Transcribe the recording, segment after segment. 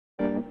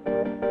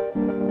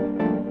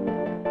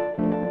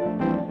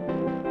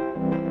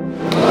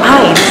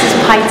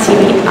Hi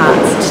TV Art.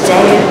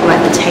 Today we're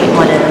at the Tate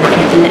Modern looking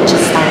at the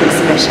Lichtenstein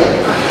exhibition.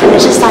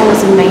 Lichtenstein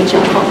was a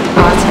major pop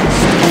artist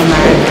in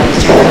America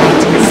during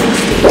the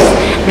 1960s,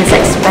 and his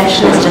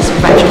exhibition is just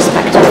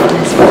retrospective on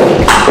his work.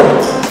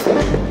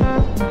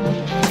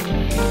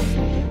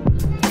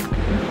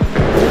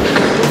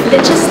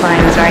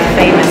 Lichtenstein was very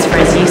famous for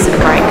his use of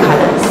bright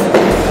colours.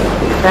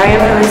 Very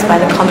influenced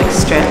by the comic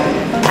strip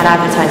and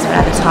advertisement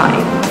at the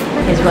time,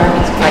 his work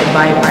is quite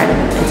vibrant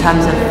in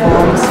terms of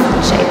forms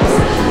and shapes.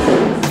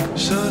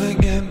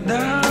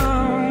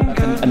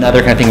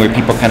 Another kind of thing where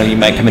people kind of, you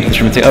might come into this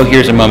room and say, oh,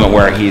 here's a moment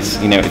where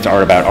he's, it's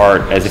art about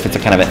art, as if it's a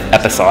kind of an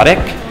episodic,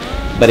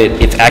 but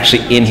it's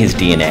actually in his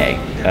DNA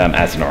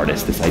as an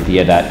artist, this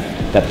idea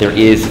that there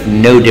is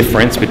no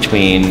difference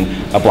between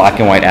a black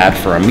and white ad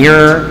for a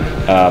mirror,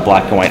 a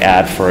black and white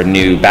ad for a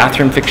new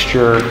bathroom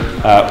fixture,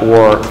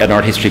 or an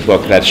art history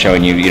book that's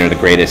showing you, the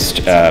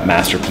greatest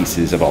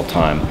masterpieces of all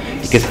time.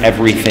 Because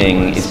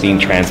everything is being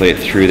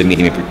translated through the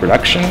medium of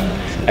reproduction,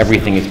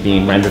 everything is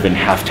being rendered in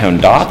halftone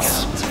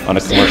dots on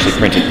a commercially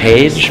printed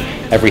page,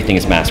 everything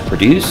is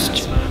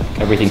mass-produced,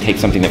 everything takes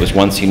something that was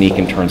once unique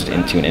and turns it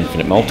into an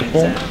infinite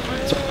multiple.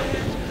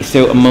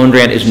 So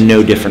Mondrian is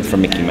no different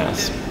from Mickey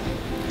Mouse.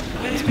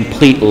 It's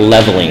complete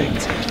leveling,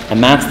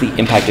 and that's the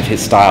impact of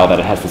his style, that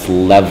it has this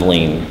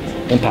leveling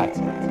impact.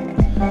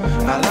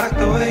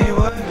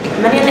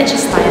 Many of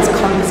Lichtenstein's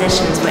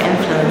compositions were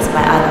influenced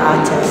by other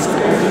artists.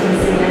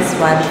 In this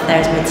one,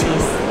 there's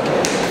Matisse.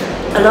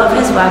 A lot of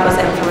his work was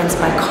influenced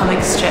by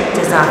comic strip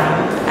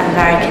design and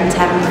very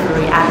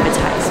contemporary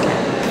advertisement.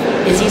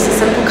 His use of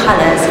simple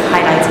colours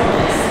highlighted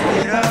this.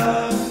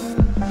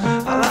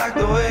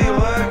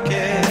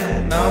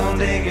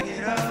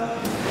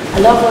 A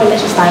lot of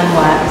Lichtenstein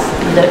works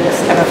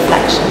looks a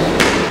reflection.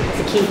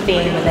 It's a key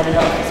theme within a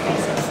lot of his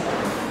pieces.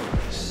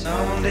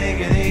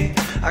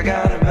 I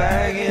gotta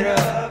bag it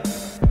up.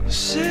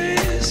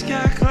 She's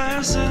got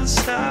class and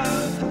stuff.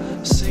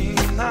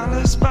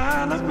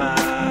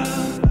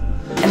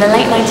 In the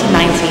late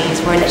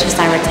 1990s, where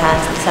Lichtenstein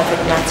returns to the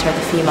subject matter of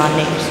the female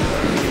nude.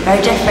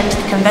 Very different to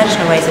the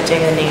conventional ways of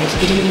doing the nude,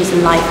 he didn't use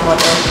a life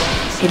model.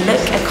 He'd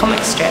look at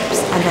comic strips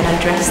and then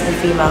undress the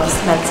females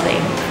mentally,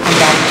 and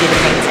then do the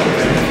painting.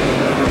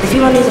 The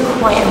female nudes are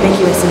quite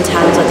ambiguous in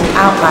terms of the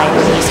outline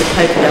and the use of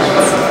polka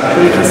dots, but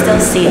we can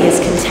still see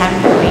his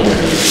contemporary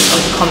use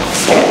of the comic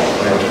strip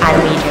and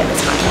media at the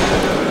time.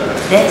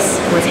 This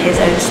was his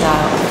own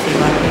style of the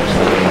female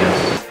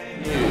nude.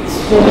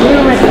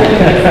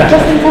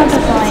 Just in terms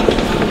of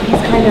his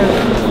kind of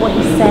what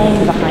he's saying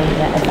behind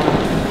it about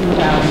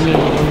female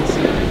nude and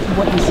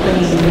what he's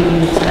bringing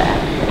new to it,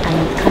 and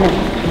kind of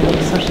the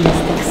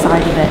misogynistic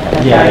side of it that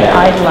are very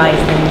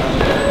idolizing.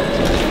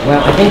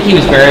 Well, I think he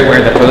was very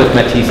aware that both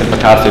Matisse and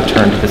Picasso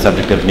turned to the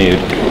subject of nude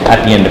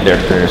at the end of their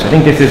careers. I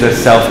think this is a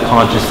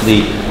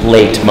self-consciously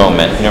late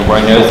moment,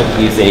 where he knows that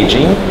he's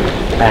aging,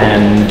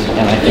 and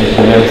I think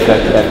he knows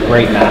that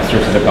great masters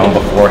that have gone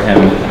before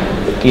him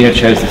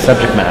chose the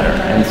subject matter,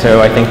 and so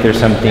I think there's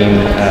something,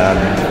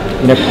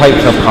 quite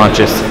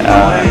self-conscious.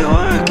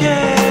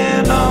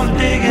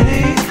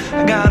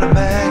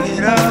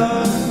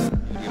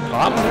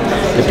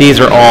 But these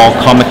are all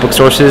comic book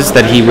sources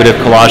that he would have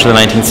collaged in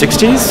the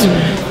 1960s,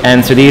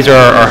 and so these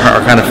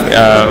are kind of,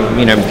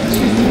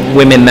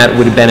 women that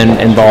would have been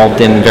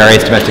involved in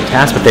various domestic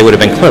tasks, but they would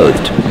have been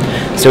clothed.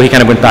 So he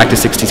kind of went back to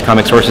 60s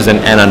comic sources and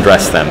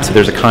undressed them. So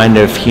there's a kind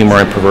of humor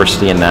and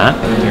perversity in that.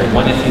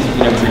 One is he's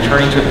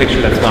returning to a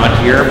picture that's not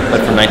here,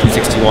 but from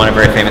 1961, a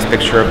very famous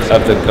picture of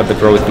the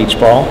girl with beach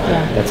ball.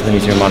 Yeah. That's in the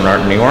Museum of Modern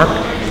Art in New York.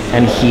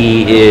 And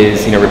he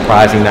is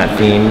reprising that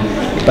theme.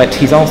 But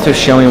he's also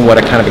showing what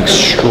a kind of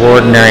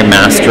extraordinary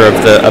master of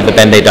the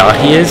bende dot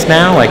he is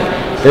now. Like,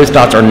 those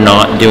dots are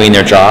not doing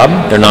their job.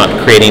 They're not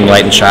creating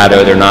light and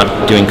shadow. They're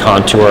not doing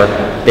contour.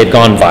 They've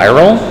gone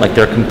viral, like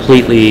they're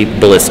completely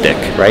ballistic,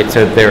 right?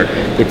 So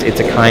it's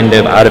a kind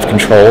of out of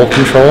control.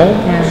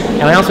 Yeah.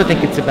 And I also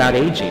think it's about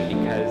aging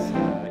because